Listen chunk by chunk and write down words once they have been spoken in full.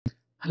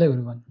Hello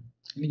everyone.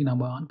 இன்னைக்கு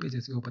நம்ம on page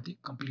SEO பத்தி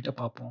கம்ப்ளீட்டா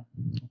பார்ப்போம்.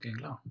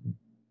 ஓகேங்களா?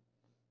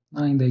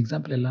 நான் இந்த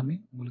எக்ஸாம்பிள் எல்லாமே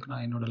உங்களுக்கு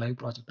நான் என்னோட லைவ்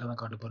ப்ராஜெக்ட்டா தான்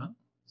காட்டப் போறேன்.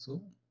 ஸோ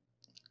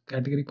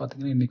கேட்டகரி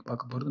பார்த்தீங்கன்னா, இன்னைக்கு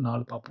பார்க்க போறது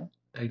 4 பார்ப்போம்.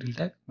 Title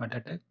take, meta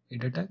take,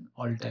 header take,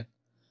 all take.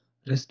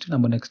 Rest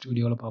நம்ம நெக்ஸ்ட்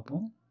வீடியோல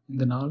பார்ப்போம்.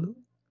 இந்த 4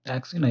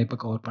 டேக்ஸையும் நான் இப்ப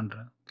கவர்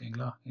பண்றேன்.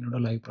 ஓகேங்களா?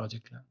 என்னோட லைவ்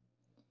ப்ராஜெக்ட்ல.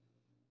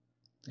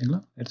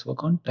 ஓகேங்களா? Let's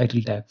work on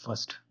title take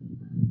first.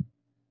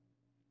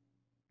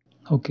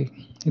 Okay.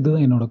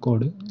 இதுதான் என்னோட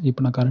கோடு.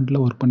 இப்போ நான் கரண்ட்ல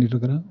ஒர்க் பண்ணிட்டு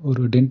இருக்கிற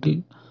ஒரு டென்டல்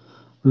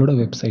உங்களோட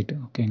வெப்சைட்.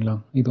 ஓகேங்களா?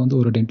 இது வந்து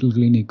ஒரு டென்டல்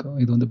கிளினிக்.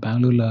 இது வந்து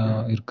பெங்களூர்ல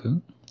இருக்கு.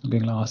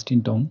 ஓகேங்களா?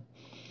 Austin down.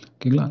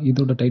 ஓகேங்களா?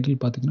 இதோட டைட்டில்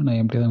பார்த்தீங்கன்னா, நான்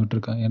எம்ப்டியா தான்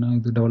விட்டுருக்கேன். ஏன்னா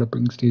இது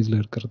டெவலப்பிங் ஸ்டேஜ்ல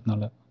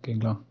இருக்கிறதுனால.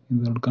 ஓகேங்களா?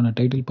 இதோடக்கான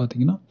டைட்டில்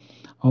பார்த்தீங்கன்னா,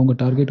 அவங்க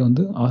டார்கெட்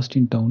வந்து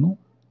ஆஸ்டின் டவுனும்,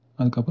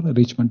 அதுக்கப்புறம்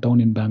Richmond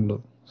down in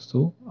Bangalore.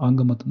 So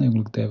அங்கே மட்டும்தான்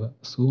இவங்களுக்கு தேவை.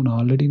 ஸோ நான்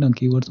ஆல்ரெடி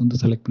கீவேர்ட்ஸ் வந்து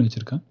செலக்ட் பண்ணி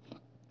வச்சுருக்கேன்.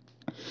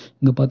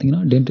 இங்கே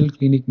பார்த்தீங்கன்னா, dental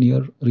clinic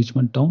near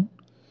Richmond down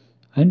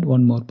and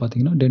one more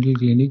பார்த்தீங்கன்னா, dental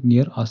clinic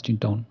near Austin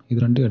down. இது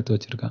 2 எடுத்து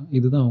வச்சுருக்கேன்.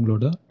 இதுதான்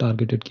அவங்களோட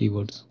டார்கெட்டட்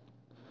கீவேர்ட்ஸ்.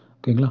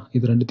 ஓகேங்களா?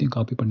 இது 2த்தையும்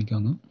காப்பி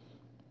பண்ணிக்கோங்க.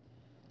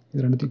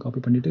 இது 2த்தையும்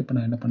காப்பி பண்ணிவிட்டு இப்போ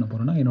நான் என்ன பண்ண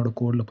போகிறேன்னா, என்னோடய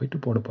கோடில்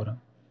போய்ட்டு போட போகிறேன்.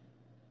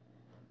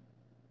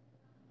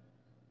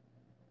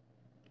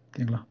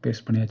 ஓகேங்களா?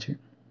 பேஸ்ட் பண்ணியாச்சு.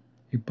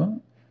 இப்போ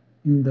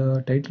இந்த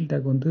டைட்டில்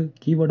டேக் வந்து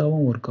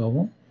கீவேர்டாகவும் ஒர்க்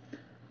ஆகும்.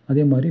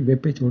 அதே மாதிரி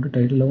வெப்பேஜோட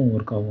டைட்டிலாகவும்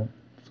ஒர்க் ஆகும்.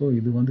 ஸோ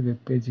இது வந்து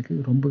வெப்பேஜுக்கு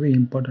ரொம்பவே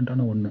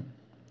இம்பார்ட்டண்ட்டான ஒன்று.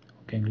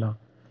 ஓகேங்களா?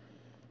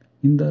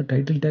 இந்த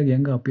டைட்டில் டேக்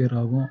எங்கே அப்பியர்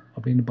ஆகும்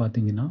அப்படின்னு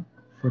பார்த்தீங்கன்னா,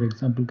 ஃபார்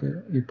எக்ஸாம்பிளுக்கு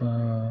இப்போ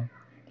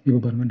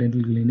பாருங்கள்,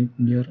 dental clinic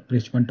near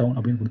Richmond down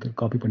அப்படின்னு கொடுத்து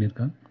காப்பி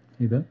பண்ணியிருக்கேன்.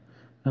 இதை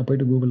நான்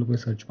போய்ட்டு கூகுளில்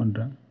போய் சர்ச்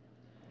பண்ணுறேன்.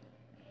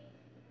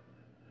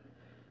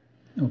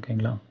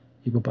 ஓகேங்களா?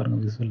 இப்போ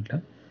பாருங்கள் ரிசல்ட்டை.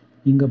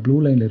 இங்கே ப்ளூ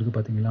லைனில் இருக்குது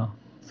பார்த்தீங்களா?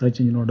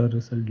 சர்ச் இன்ஜினோட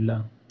ரிசல்ட்டில்.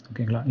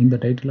 ஓகேங்களா?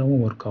 இந்த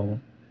டைட்டிலாகவும் ஒர்க்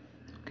ஆகும்.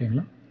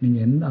 ஓகேங்களா?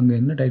 நீங்கள் அங்கே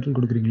என்ன டைட்டில்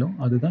கொடுக்குறீங்களோ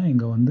அதுதான்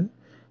இங்கே வந்து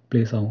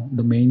ப்ளேஸ் ஆகும்.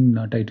 இந்த மெயின்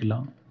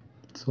டைட்டிலாக.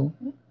 ஸோ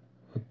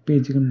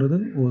வெப்பேஜுன்றது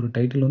ஒரு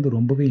டைட்டில் வந்து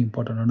ரொம்பவே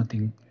இம்பார்ட்டண்ட்டான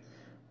திங்.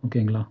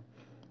 ஓகேங்களா?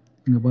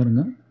 இங்கே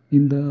பாருங்கள்,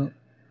 இந்த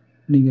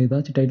நீங்கள்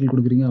ஏதாச்சும் டைட்டில்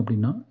கொடுக்குறீங்க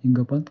அப்படின்னா,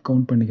 இங்கே பார்த்து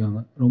கவுண்ட்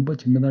பண்ணிக்கோங்க. ரொம்ப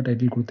சின்னதாக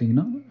டைட்டில்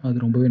கொடுத்தீங்கன்னா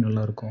அது ரொம்பவே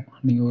நல்லாயிருக்கும்.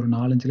 நீங்கள் ஒரு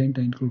 4-5 லைன்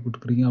டைட்டில்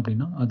கொடுக்குறீங்க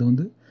அப்படின்னா அது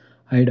வந்து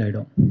ஹைட்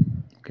ஆகிடும்.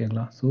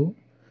 ஓகேங்களா? ஸோ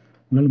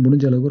உங்களால்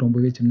முடிஞ்ச அளவுக்கு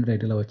ரொம்பவே சின்ன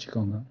டைட்டிலாக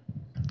வச்சுக்கோங்க.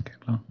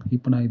 ஓகேங்களா?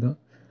 இப்போ நான்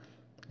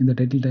இந்த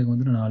டைட்டில் டேக்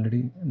வந்து நான்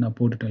ஆல்ரெடி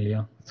போட்டுட்டேன்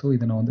இல்லையா? ஸோ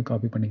இதை நான் வந்து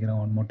காப்பி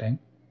பண்ணிக்கிறேன் ஒன் மோர் டைம்.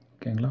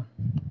 ஓகேங்களா?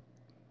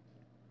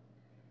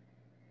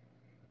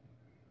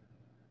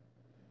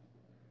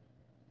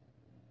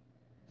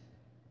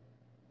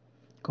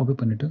 காப்பி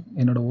பண்ணிவிட்டு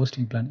என்னோடய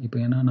ஹோஸ்டிங் பிளான் இப்போ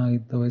ஏன்னா நான்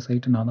இந்த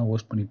சைட்டை நான் தான்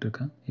ஹோஸ்ட்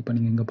பண்ணிகிட்ருக்கேன். இப்போ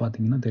நீங்கள் இங்கே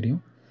பார்த்தீங்கன்னா தெரியும்,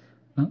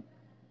 நான்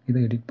இதை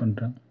எடிட்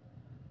பண்ணுறேன்.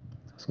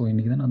 ஸோ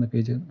இன்றைக்கி தான் நான் அந்த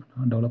பேஜை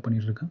நான் டெவலப்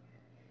பண்ணிகிட்ருக்கேன்.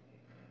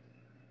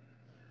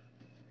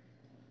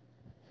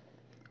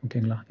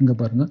 ஓகேங்களா? இங்கே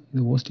பாருங்கள்,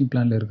 இது ஹோஸ்டிங்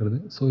பிளானில் இருக்கிறது.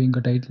 ஸோ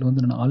இங்கே டைட்டில்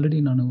வந்து நான்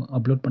ஆல்ரெடி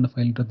அப்லோட் பண்ண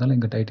ஃபைல்ன்றதால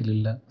இங்கே டைட்டில்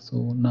இல்லை. ஸோ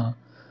நான்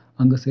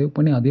அங்கே சேவ்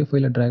பண்ணி அதே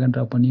ஃபைலை ட்ராக் அண்ட்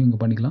ட்ராப் பண்ணி இங்கே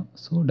பண்ணிக்கலாம்.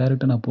 ஸோ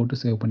டைரெக்டாக நான்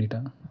போட்டு சேவ்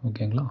பண்ணிட்டேன்.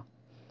 ஓகேங்களா?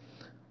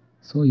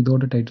 ஸோ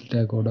இதோட டைட்டில்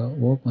டேக்கோட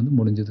ஒர்க் வந்து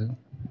முடிஞ்சுது.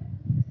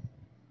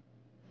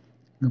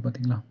 இங்கே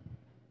பார்த்தீங்களா?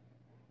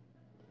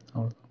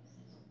 அவ்வளோதான்.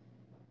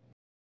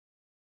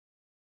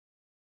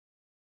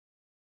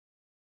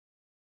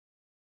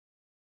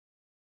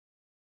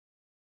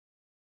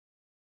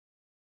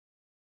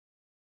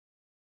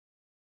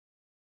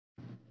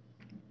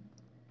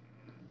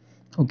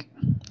 ஓகே.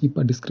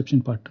 இப்போ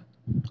டிஸ்கிரிப்ஷன் பார்ட்.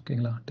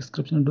 ஓகேங்களா?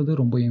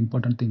 டிஸ்கிரிப்ஷன்ன்றது ரொம்ப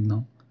இம்பார்ட்டன்ட் திங்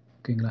தான்.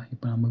 ஓகேங்களா?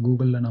 இப்போ நம்ம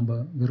கூகுளில்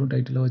வெறும்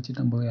டைட்டிலை வச்சு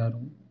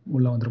யாரும்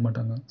உள்ளே வந்துட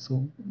மாட்டாங்க. ஸோ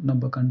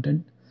நம்ம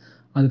கண்டென்ட்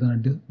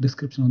அதுக்கான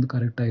டிஸ்கிரிப்ஷன் வந்து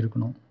கரெக்டாக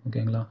இருக்கணும்.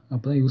 ஓகேங்களா?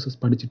 அப்போ தான் யூசர்ஸ்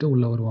படிச்சுட்டு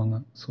உள்ளே வருவாங்க.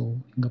 ஸோ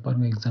இங்கே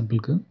பாருங்கள்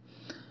எக்ஸாம்பிளுக்கு,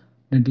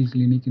 டென்டல்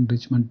கிளினிக் இன்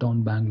ரிச்மண்ட்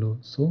டவுன் பெங்களூர்.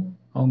 ஸோ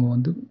அவங்க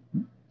வந்து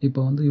இப்போ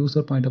வந்து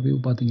யூசர் பாயிண்ட் ஆஃப் வியூ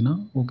பார்த்தீங்கன்னா,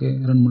 ஓகே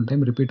 2-3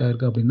 டைம் ரிப்பீட்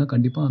ஆயிருக்கு அப்படின்னா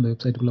கண்டிப்பாக அந்த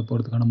வெப்சைட்டுக்குள்ளே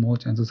போகிறதுக்கான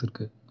மோர் சான்சஸ்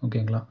இருக்குது.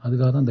 ஓகேங்களா?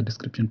 அதுக்காக தான் அந்த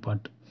டிஸ்கிரிப்ஷன்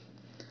பார்ட்.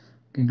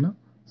 ஓகேங்களா?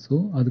 ஸோ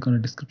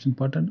அதுக்கான டிஸ்கிரிப்ஷன்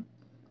பார்ட்டை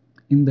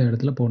இந்த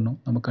இடத்துல போடணும்.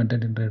 நம்ம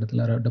கண்டென்ட்ன்ற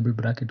இடத்துல டபுள்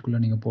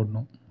ப்ராக்கெட்டுக்குள்ளே நீங்கள்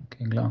போடணும்.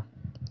 ஓகேங்களா?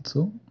 ஸோ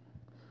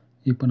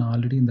இப்போ நான்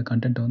ஆல்ரெடி இந்த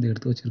கண்டென்ட்டை வந்து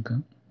எடுத்து வச்சுருக்கேன்.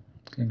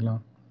 ஓகேங்களா?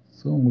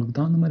 ஸோ உங்களுக்கு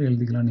தகுந்த மாதிரி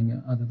எழுதிக்கலாம்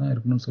நீங்கள். அதுதான்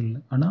இருக்கணும்னு சொல்லல.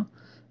 ஆனால்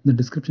இந்த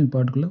டிஸ்கிரிப்ஷன்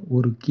பார்ட்டுக்குள்ளே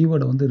ஒரு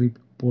கீவேர்டை வந்து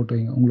போட்டு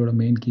வைங்க. உங்களோட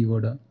மெயின்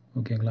கீவேர்டை.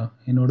 ஓகேங்களா?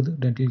 என்னோடது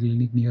dental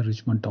clinic near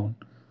Richmond down,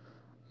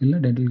 இல்லை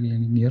dental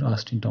clinic near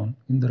Austin down.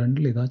 இந்த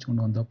 2ல் ஏதாச்சும்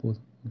ஒன்று வந்தால்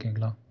போதும்.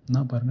 ஓகேங்களா?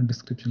 நான் பாருங்கள்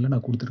டிஸ்கிரிப்ஷனில்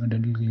நான் கொடுத்துருக்கேன்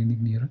dental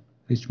clinic near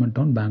Richmond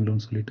down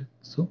பெங்களூர்னு சொல்லிட்டு.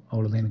 ஸோ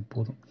அவ்வளோதான் எனக்கு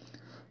போதும்.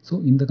 ஸோ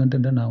இந்த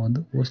கண்டென்ட்டை நான்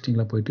வந்து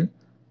ஹோஸ்டிங்கில் போய்ட்டு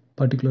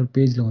பர்டிகுலர்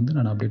பேஜில் வந்து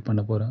நான் அப்டேட்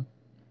பண்ண போகிறேன்.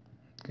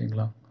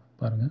 ஓகேங்களா?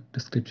 பாருங்கள்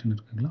டிஸ்கிரிப்ஷன்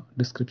இருக்குங்களா?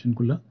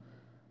 டிஸ்கிரிப்ஷனுக்குள்ளே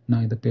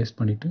நான் இதை பேஸ்ட்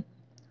பண்ணிவிட்டு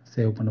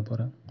சேவ் பண்ண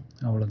போகிறேன்.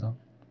 அவ்வளோதான்.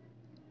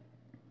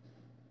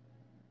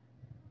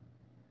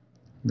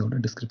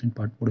 இதோட டிஸ்கிரிப்ஷன்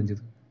பார்ட்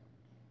முடிஞ்சது.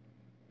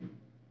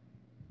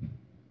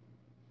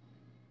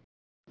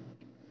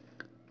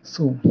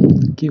 ஸோ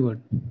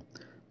கீவேர்ட்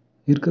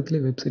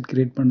இருக்கிறதுலே வெப்சைட்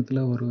க்ரியேட் பண்ணுறதுல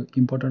ஒரு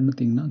இம்பார்ட்டன்ட்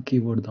திங்னா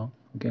கீவேர்டு தான்.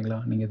 ஓகேங்களா?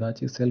 நீங்கள்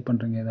ஏதாச்சும் சேல்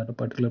பண்ணுறீங்க, ஏதாச்சும்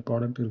பர்டிகுலர்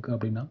ப்ராடக்ட் இருக்குது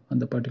அப்படின்னா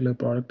அந்த பர்டிகுலர்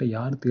ப்ராடக்ட்டை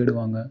யார்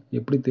தேடுவாங்க,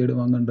 எப்படி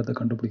தேடுவாங்கன்றதை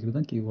கண்டுபிடிக்கிறது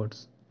தான்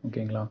கீவேர்ட்ஸ்.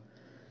 ஓகேங்களா.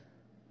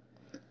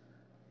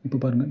 இப்போ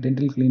பாருங்கள்,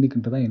 டென்டல்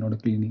கிளினிக்ன்றது தான்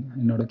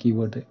என்னோட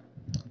கீவேர்டு.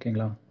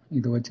 ஓகேங்களா.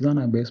 இதை வச்சு தான்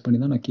நான் பேஸ் பண்ணி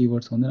தான் நான்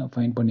கீவேர்ட்ஸ் வந்து நான்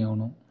ஃபைண்ட் பண்ணி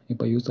ஆகணும்.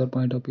 இப்போ யூசர்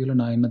பாயிண்ட் ஆஃப் வியூவில்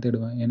நான் என்ன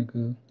தேடுவேன், எனக்கு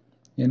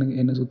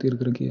என்னை சுற்றி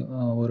இருக்கிற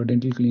ஒரு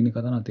டென்டல்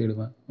கிளினிக்காக தான் நான்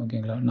தேடுவேன்.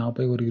 ஓகேங்களா. நான்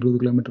போய் ஒரு 20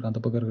 கிலோமீட்டருக்கு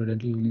அந்த பக்கம் இருக்கிற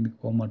டென்டல்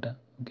கிளினிக் போக மாட்டேன்.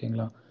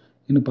 ஓகேங்களா.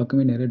 இன்னும்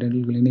பக்கமே நிறைய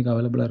டென்டல் கிளினிக்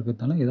அவைலபிளாக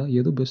இருக்கிறதுனால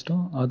எது பெஸ்ட்டோ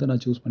அதை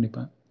நான் சூஸ்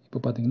பண்ணிப்பேன். இப்போ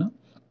பார்த்தீங்கன்னா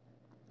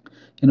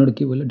என்னோடய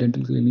கீவேர்டில்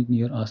dental clinic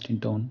near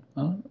Austin down,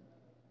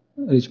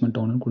 Richmond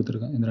டவுன்னு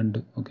கொடுத்துருக்கேன். இந்த 2.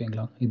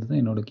 ஓகேங்களா. இதுதான்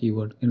என்னோடய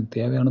கீவேர்டு. எனக்கு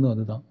தேவையானதும்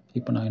அதுதான்.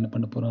 இப்போ நான் என்ன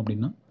பண்ண போகிறேன்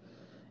அப்படின்னா,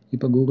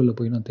 இப்போ கூகுளில்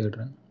போய் நான்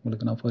தேடுறேன்.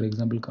 உங்களுக்கு நான் ஃபார்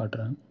எக்ஸாம்பிள்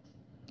காட்டுறேன்.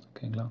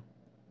 ஓகேங்களா.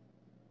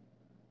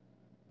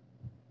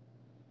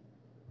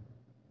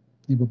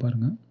 இப்போ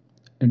பாருங்கள்,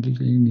 dental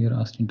clinic near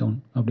Austin down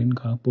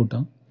அப்படின்னு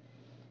போட்டால்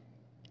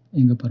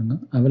இங்கே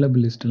பாருங்கள்,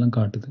 அவைலபிள் லிஸ்ட்டெல்லாம்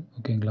காட்டுது.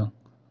 ஓகேங்களா.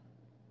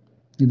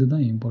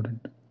 இதுதான்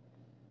இம்பார்ட்டண்ட்.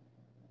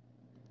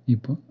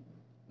 இப்போ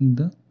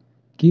இந்த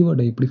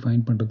கீவேர்டை எப்படி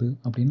ஃபைண்ட் பண்ணுறது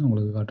அப்படின்னு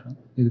உங்களுக்கு காட்டுறேன்.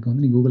 இதுக்கு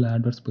வந்து நீங்கள் கூகுள்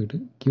ஆட்வர்ட்ஸ் போயிட்டு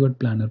கீவேர்ட்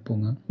பிளானர்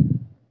போங்க.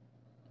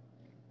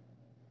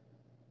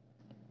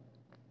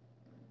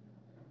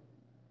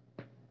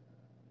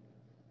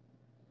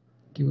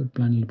 கீவேர்ட்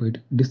பிளானில்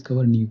போயிட்டு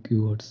டிஸ்கவர் நியூ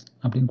கீவேர்ட்ஸ்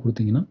அப்படின்னு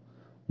கொடுத்தீங்கன்னா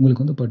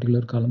உங்களுக்கு வந்து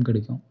பர்டிகுலர் காலம்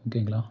கிடைக்கும்.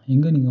 ஓகேங்களா.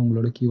 இங்கே நீங்கள்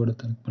உங்களோட கீவேர்டை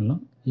செலக்ட்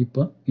பண்ணலாம்.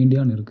 இப்போ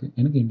இந்தியான்னு இருக்குது.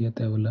 எனக்கு இந்தியா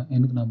தேவையில்லை.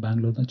 எனக்கு நான்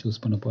பெங்களூர் தான்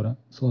சூஸ் பண்ண போகிறேன்.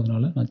 ஸோ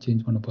அதனால் நான்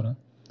சேஞ்ச் பண்ண போகிறேன்.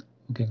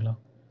 ஓகேங்களா.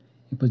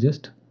 இப்போ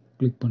ஜஸ்ட்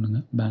கிளிக்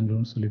பண்ணுங்கள்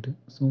பெங்களூர்னு சொல்லிவிட்டு.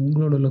 ஸோ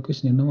உங்களோட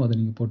லொக்கேஷன் என்னவோ அதை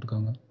நீங்கள்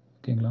போட்டுக்கோங்க.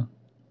 ஓகேங்களா.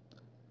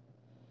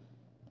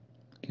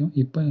 ஓகே,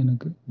 இப்போ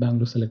எனக்கு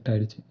பெங்களூர் செலக்ட்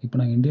ஆகிடுச்சு. இப்போ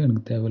நான் இந்தியா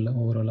எனக்கு தேவையில்லை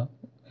ஓவராலாக.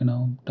 ஏன்னா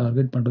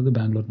டார்கெட் பண்ணுறது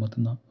பெங்களூர்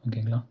மட்டும்தான்.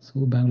 ஓகேங்களா. ஸோ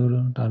பெங்களூரை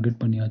டார்கெட்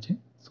பண்ணியாச்சு.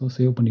 ஸோ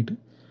சேவ் பண்ணிவிட்டு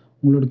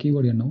உங்களோட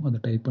கீவேர்டு என்னவோ அதை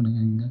டைப்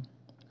பண்ணுங்கள் இங்கே.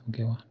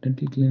 ஓகேவா.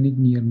 டென்டல் கிளினிக்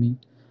நியர் மீ,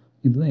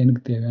 இதுதான்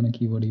எனக்கு தேவையான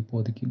கீவேர்டு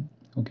இப்போதைக்கு.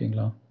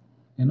 ஓகேங்களா.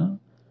 ஏன்னா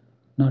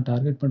நான்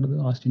டார்கெட் பண்ணுறது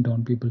ஆஸ்டின்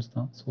டவுன் பீப்புள்ஸ்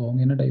தான். ஸோ அவங்க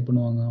என்ன டைப்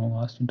பண்ணுவாங்க, அவங்க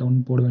ஆஸ்டின் டவுன்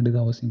போட வேண்டியது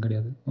அவசியம்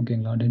கிடையாது.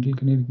 ஓகேங்களா. டென்டல்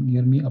கிளினிக்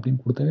நியர் மீ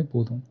அப்படின்னு கொடுத்தாவே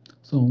போதும்.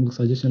 ஸோ அவங்களுக்கு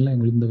சஜஷனில்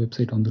எங்களுக்கு இந்த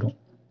வெப்சைட் வந்துடும்.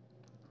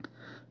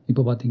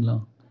 இப்போ பார்த்தீங்களா,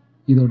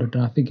 இதோட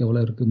டிராஃபிக்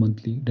எவ்வளோ இருக்குது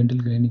மந்த்லி.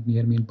 டென்டல் கிளினிக்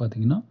நியர் மீன்னு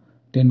பார்த்தீங்கன்னா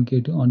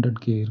 10K to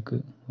 100K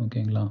இருக்குது.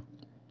 ஓகேங்களா.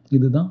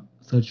 இதுதான்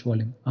சர்ச்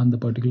வால்யூம். அந்த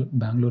பர்டிகுலர்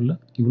பெங்களூரில்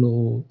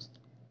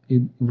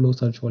இவ்வளோ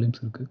சர்ச்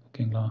வால்யூம்ஸ் இருக்குது.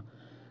 ஓகேங்களா.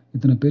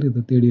 இத்தனை பேர்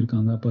இதை தேடி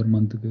இருக்காங்க பர்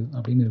மந்த்துக்கு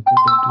அப்படின்னு இருக்குது.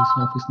 டென்டிஸ்ட்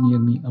ஆஃபீஸ்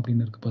நியர் மீ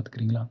அப்படின்னு இருக்குது.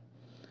 பார்த்துக்கிறீங்களா.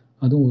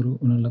 அதுவும் ஒரு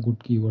நல்ல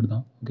குட் கீவேர்டு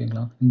தான்.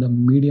 ஓகேங்களா. இந்த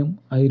மீடியம்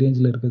ஹை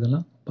ரேஞ்சில்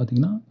இருக்கிறதெல்லாம்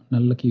பார்த்தீங்கன்னா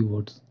நல்ல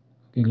கீவேர்ட்ஸ்.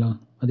 ஓகேங்களா.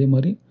 அதே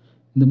மாதிரி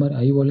இந்த மாதிரி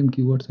ஹை வால்யூம்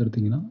கீவேர்ட்ஸ்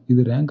எடுத்திங்கன்னா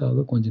இது ரேங்க்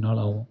ஆக கொஞ்சம்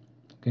நாள் ஆகும்.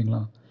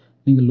 ஓகேங்களா.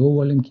 நீங்கள் லோ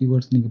வால்யூம்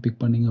கீவேர்ட்ஸ் நீங்கள்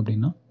பிக் பண்ணிங்க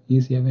அப்படின்னா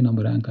ஈஸியாகவே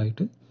நம்ம ரேங்க்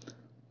ஆகிட்டு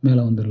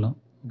மேலே வந்துடலாம்.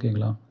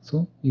 ஓகேங்களா. ஸோ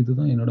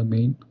இதுதான் என்னோடய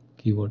மெயின்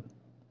கீவேர்ட்.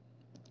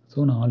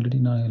 ஸோ நான்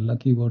எல்லா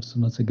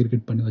கீவேர்ட்ஸும் நான்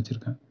செக்ரிகேட் பண்ணி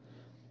வச்சுருக்கேன்.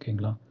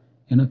 ஓகேங்களா.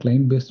 ஏன்னா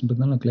கிளைண்ட்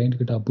பேஸ்டுன்றதுனால நான்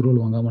கிளைண்ட்கிட்ட அப்ரூவல்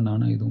வாங்காமல்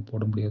நானாக எதுவும்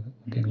போட முடியாது.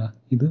 ஓகேங்களா.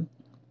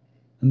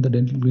 இந்த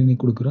டென்டல்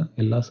கிளினிக் கொடுக்குற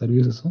எல்லா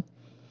சர்வீசஸும்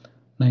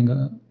நான் இங்கே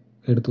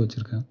எடுத்து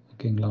வச்சுருக்கேன்.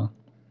 ஓகேங்களா.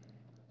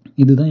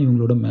 இதுதான்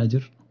இவங்களோட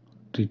மேஜர்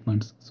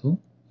ட்ரீட்மெண்ட்ஸ். ஸோ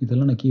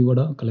இதெல்லாம் நான்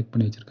கீவேர்டாக கலெக்ட்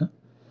பண்ணி வச்சுருக்கேன்.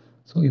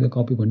 ஸோ இதை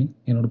காப்பி பண்ணி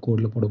என்னோடய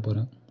கோடில் போட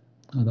போகிறேன்.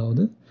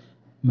 அதாவது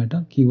மெட்டா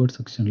கீவேர்ட்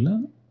செக்ஷனில்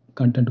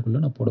கண்டென்ட்டுக்குள்ளே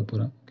நான் போட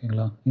போகிறேன்.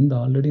 ஓகேங்களா.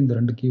 ஆல்ரெடி இந்த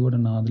 2 கீவேர்டை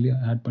நான் அதுலேயே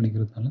ஆட்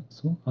பண்ணிக்கிறதுனால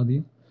ஸோ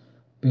அதையும்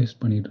பேஸ்ட்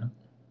பண்ணிடுறேன்.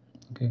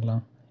 ஓகேங்களா.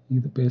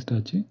 இது பேஸ்ட்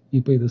ஆச்சு.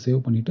 இப்போ இதை சேவ்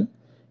பண்ணிவிட்டு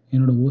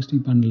என்னோடய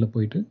ஹோஸ்டிங் பேனலில்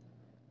போயிட்டு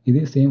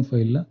இதே சேம்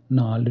ஃபைலில்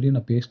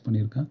நான் பேஸ்ட்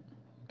பண்ணியிருக்கேன்.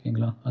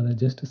 ஓகேங்களா. அதை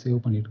ஜஸ்ட்டு சேவ்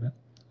பண்ணிடுறேன்.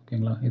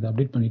 ஓகேங்களா. இதை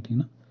அப்டேட்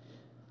பண்ணிட்டீங்கன்னா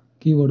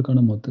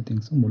கீவேர்டுக்கான மொத்த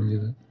திங்ஸும்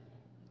முடிஞ்சுது.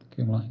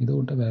 ஓகேங்களா. இதை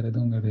விட்ட வேறு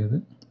எதுவும் கிடையாது.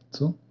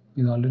 ஸோ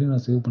இது ஆல்ரெடி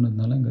நான் சேவ்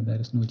பண்ணதுனால இங்கே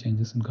தேர் இஸ் நோ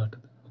சேஞ்சஸ்ன்னு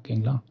காட்டுது.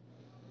 ஓகேங்களா.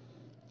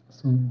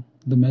 ஸோ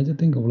இந்த மேஜர்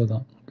திங்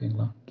அவ்வளோதான்.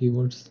 ஓகேங்களா.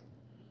 கீவேர்ட்ஸ்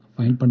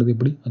ஃபைண்ட் பண்ணுறது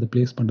எப்படி, அதை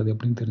ப்ளேஸ் பண்ணுறது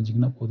எப்படின்னு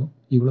தெரிஞ்சிங்கன்னா போதும்.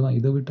 இவ்வளோ தான்.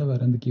 இதை விட்டால்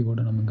வேறு எந்த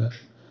கீவேர்டும் நம்ம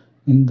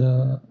இந்த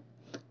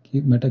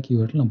மெட்டா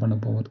கீவேர்டில் நான் பண்ண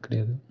போகிறது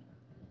கிடையாது.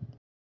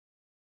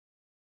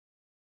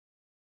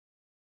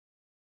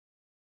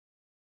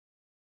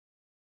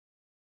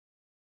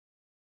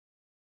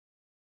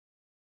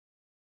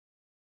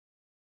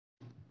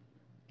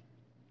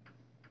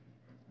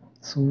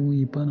 ஸோ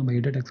இப்போ நம்ம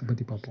ஹெடர் டேக்ஸை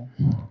பற்றி பார்ப்போம்.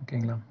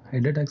 ஓகேங்களா.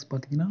 ஹெடர் டேக்ஸ்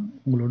பார்த்தீங்கன்னா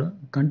உங்களோட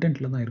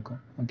கண்டென்ட்டில் தான்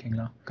இருக்கும்.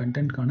 ஓகேங்களா.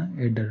 கண்டென்ட்கான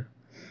ஹெடர்.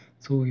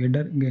 ஸோ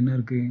ஹெடர் இங்கே என்ன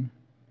இருக்குது.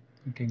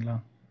 ஓகேங்களா.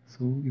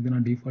 ஸோ இது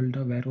நான்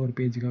டிஃபால்ட்டாக வேறு ஒரு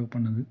பேஜுக்காக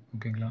பண்ணது.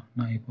 ஓகேங்களா.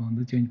 நான் இப்போ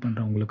வந்து சேஞ்ச்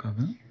பண்ணுறேன் உங்களுக்காக.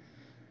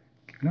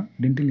 ஓகேங்களா.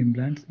 டென்டல்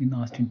இம்ப்ளான்ட்ஸ் இன்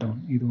ஆஸ்டின் டவுன்.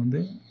 இது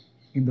வந்து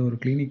இந்த ஒரு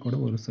கிளினிக்கோட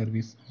ஒரு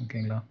சர்வீஸ்.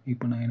 ஓகேங்களா.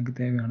 இப்போ எனக்கு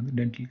தேவையானது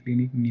dental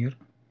clinic near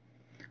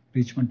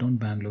Richmond down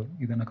Bangalore.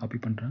 இதை நான் காப்பி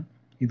பண்ணுறேன்.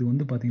 இது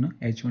வந்து பார்த்திங்கன்னா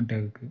H1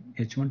 டேகுக்கு.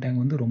 H1 டேக்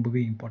வந்து ரொம்பவே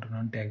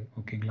இம்பார்ட்டண்டான டேக்.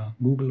 ஓகேங்களா.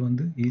 கூகுள்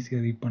வந்து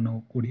ஈஸியாக ரீட்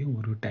பண்ணக்கூடிய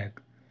ஒரு டேக்.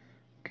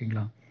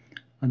 ஓகேங்களா.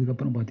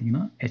 அதுக்கப்புறம்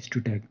பார்த்தீங்கன்னா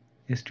H2 டேக்.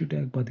 H2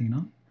 டேக்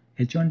பார்த்தீங்கன்னா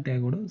H1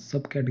 டேக்கோட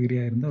சப்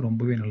கேட்டகரியாக இருந்தால்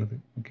ரொம்பவே நல்லது.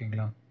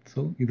 ஓகேங்களா. ஸோ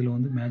இதில்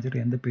வந்து மேஜர்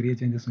எந்த பெரிய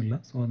சேஞ்சஸும் இல்லை.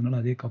 ஸோ அதனால்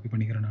அதே காப்பி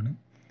பண்ணிக்கிறேன் நான்.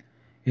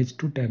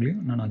 H2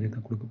 டேக்லேயும் நான் அதே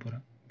தான் கொடுக்க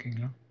போகிறேன்.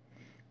 ஓகேங்களா.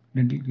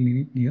 Dental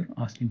clinic near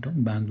Austin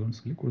down பெங்களூர்னு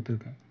சொல்லி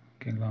கொடுத்துருக்கேன்.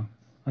 ஓகேங்களா.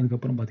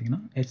 அதுக்கப்புறம்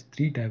பார்த்தீங்கன்னா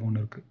H3 டேக்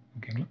ஒன்று இருக்குது.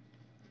 ஓகேங்களா.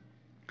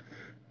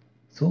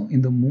 ஸோ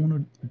இந்த 3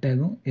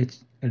 டேகும்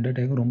ஹெட்டர்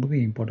டேகும் ரொம்பவே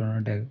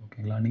இம்பார்ட்டண்டான டேக்.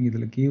 ஓகேங்களா? நீங்கள்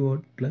இதில்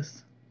கீவேர்ட் ப்ளஸ்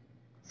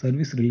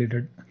சர்வீஸ்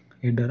ரிலேட்டட்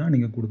ஹெட்டராக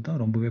நீங்கள் கொடுத்தா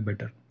ரொம்பவே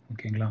பெட்டர்.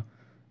 ஓகேங்களா?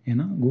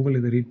 ஏன்னா கூகுள்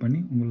இதை ரீட் பண்ணி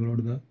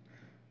உங்களோட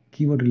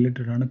கீவேர்ட்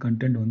ரிலேட்டடான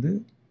கண்டென்ட் வந்து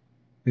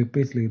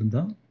வெப்பேஜில்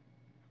இருந்தால்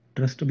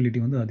ட்ரஸ்டபிலிட்டி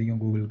வந்து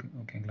அதிகம் கூகுளுக்கு.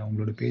 ஓகேங்களா?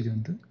 உங்களோட பேஜ்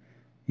வந்து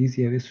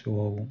ஈஸியாகவே ஷோ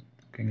ஆகும்.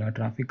 ஓகேங்களா?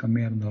 டிராஃபிக்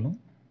கம்மியாக இருந்தாலும்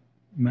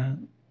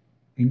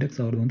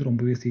இண்டெக்ஸ் ஆகிறது வந்து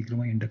ரொம்பவே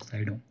சீக்கிரமாக இண்டெக்ஸ்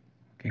ஆகிடும்.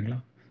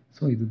 ஓகேங்களா?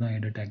 ஸோ இதுதான்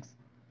ஹெட்டர் டேக்ஸ்.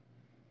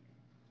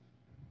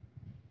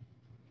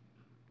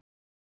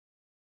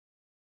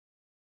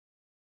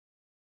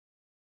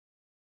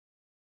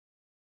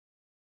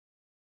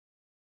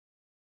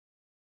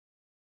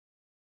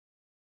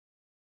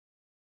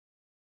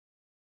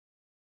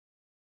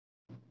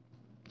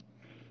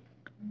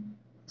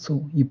 ஸோ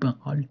இப்போ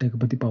ஆல் டேக்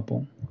பற்றி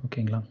பார்ப்போம்.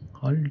 ஓகேங்களா?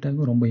 ஆல்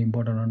டேக்கும் ரொம்ப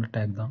இம்பார்ட்டண்டான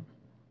டேக் தான்.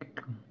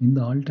 ஓகேங்களா? இந்த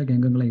ஆல் டேக்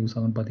எங்கெங்கெல்லாம் யூஸ்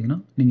ஆகும்னு பார்த்தீங்கன்னா,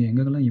 நீங்கள்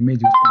எங்கெங்கெல்லாம்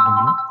இமேஜ் யூஸ்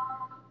பண்ணுறீங்களோ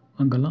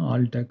அங்கெல்லாம்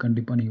ஆல் டேக்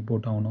கண்டிப்பாக நீங்கள்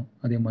போட்டாகணும்.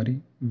 அதே மாதிரி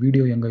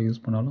வீடியோ எங்கே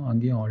யூஸ் பண்ணாலும்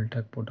அங்கேயும் ஆல்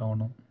டேக்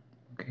போட்டாகணும்.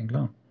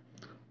 ஓகேங்களா?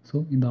 ஸோ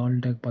இந்த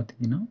ஆல் டேக்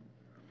பார்த்தீங்கன்னா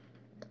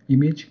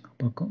இமேஜ்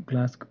பக்கம்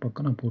கிளாஸ்க்கு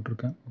பக்கம் நான்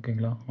போட்டிருக்கேன்.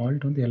 ஓகேங்களா?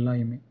 ஆல்ட் வந்து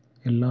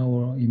எல்லா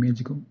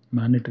இமேஜுக்கும்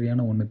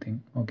மேண்டட்டரியான ஒன்று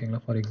திங்.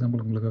 ஓகேங்களா? ஃபார்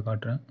எக்ஸாம்பிள் உங்களுக்கு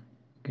காட்டுறேன்.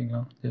 ஓகேங்களா?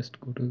 Just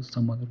go to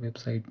some other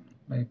website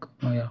like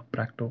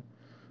ப்ராக்டோ.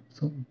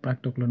 So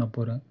ப்ராக்டோக்குள்ளே நான்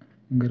போகிறேன்.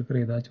 இங்கே இருக்கிற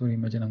ஏதாச்சும் ஒரு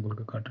இமேஜை நான்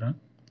உங்களுக்கு காட்டுறேன்.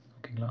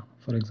 ஓகேங்களா?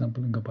 ஃபார்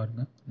எக்ஸாம்பிள் இங்கே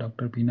பாருங்கள்,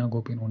 டாக்டர் பீனா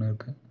கோபின்னு ஒன்று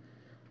இருக்குது.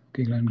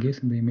 ஓகேங்களா? இன்கேஸ்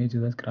இந்த இமேஜ்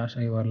ஏதாவது கிராஷ்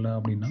ஆகி வரல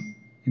அப்படின்னா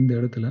இந்த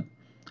இடத்துல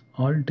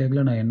ஆல்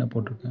டேக்கில் நான் என்ன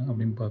போட்டிருக்கேன்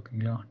அப்படின்னு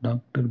பார்க்குறீங்களா?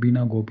 டாக்டர்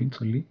பீனா கோபின்னு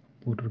சொல்லி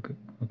போட்டிருக்கு.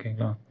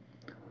 ஓகேங்களா?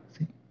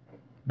 C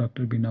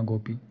doctor Beena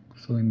Gopi.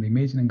 So இந்த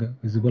இமேஜ் நீங்கள்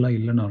விசிபிளாக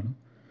இல்லைனாலும்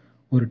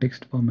ஒரு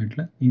டெக்ஸ்ட்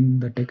ஃபார்மேட்டில்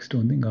இந்த டெக்ஸ்ட்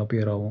வந்து இங்கே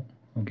அப்பியர் ஆகும்.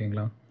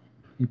 ஓகேங்களா?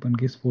 இப்போ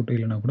இன்கேஸ் ஃபோட்டோ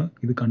இல்லைனா கூட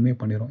இது கன்வே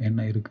பண்ணிடும்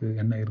என்ன இருக்குது,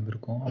 என்ன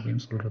இருந்திருக்கும்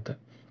அப்படின்னு சொல்கிறத.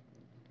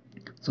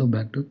 ஸோ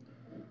பேக் டு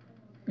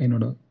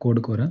என்னோட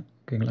கோடுக்கு வரேன்.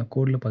 ஓகேங்களா?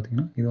 கோடில்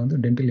பார்த்தீங்கன்னா இது வந்து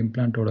டென்டல்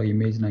இம்ப்ளான்ட்டோட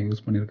இமேஜ் நான்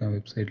யூஸ் பண்ணியிருக்கேன்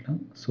வெப்சைட்டில்.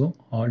 ஸோ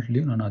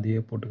ஆல்ட்லேயும் நான் அதையே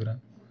போட்டுக்கிறேன்.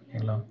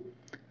 ஓகேங்களா?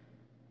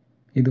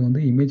 இது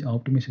வந்து இமேஜ்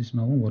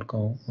ஆப்டிமைசேஷனாகவும் ஒர்க்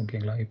ஆகும்.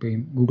 ஓகேங்களா? இப்போ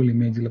கூகுள்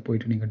இமேஜில்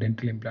போயிட்டு நீங்கள்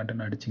டென்டல்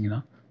இம்ப்ளான்ட்னு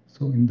அடிச்சிங்கன்னா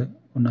ஸோ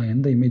நான்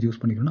எந்த இமேஜ் யூஸ்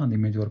பண்ணிக்கிறேனோ அந்த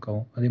இமேஜ் ஒர்க்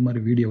ஆகும். அதே மாதிரி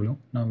வீடியோவிலும்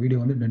நான் வீடியோ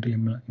வந்து டென்டல்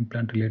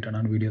இம்ப்ளான்ட்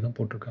ரிலேட்டடான வீடியோ தான்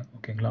போட்டிருக்கேன்.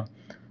 ஓகேங்களா?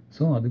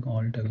 ஸோ அதுக்கு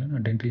ஆல் டேக்கில்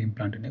நான் டென்டல்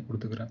இம்ப்ளான்ட்னே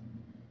கொடுத்துக்கிறேன்.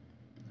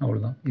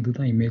 அவ்வளோதான்.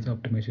 இதுதான் இமேஜ்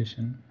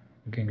ஆப்டிமைசேஷன்.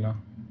 ஓகேங்களா?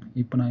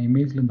 இப்போ நான்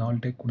இமேஜில் இந்த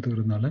ஆல் டேக்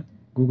கொடுத்துக்கிறதுனால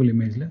கூகுள்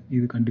இமேஜில்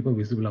இது கண்டிப்பாக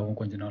விசிபிள்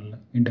ஆகும் கொஞ்ச நாளில்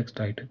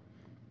இண்டெக்ஸ்ட் ஆகிட்டு.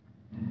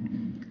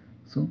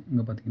 ஸோ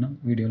இங்கே பார்த்தீங்கன்னா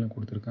வீடியோவில்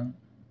கொடுத்துருக்கேன்.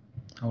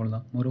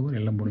 அவ்வளோதான். மொரோவர்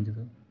எல்லாம்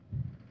முடிஞ்சது.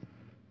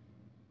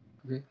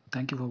 ஓகே,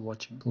 தேங்க்யூ ஃபார்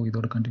வாட்சிங். ஸோ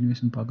இதோட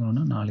கண்டினியூஷன்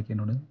பார்க்கணுன்னா நாளைக்கு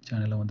என்னோட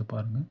சேனலை வந்து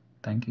பாருங்கள்.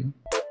 தேங்க்யூ.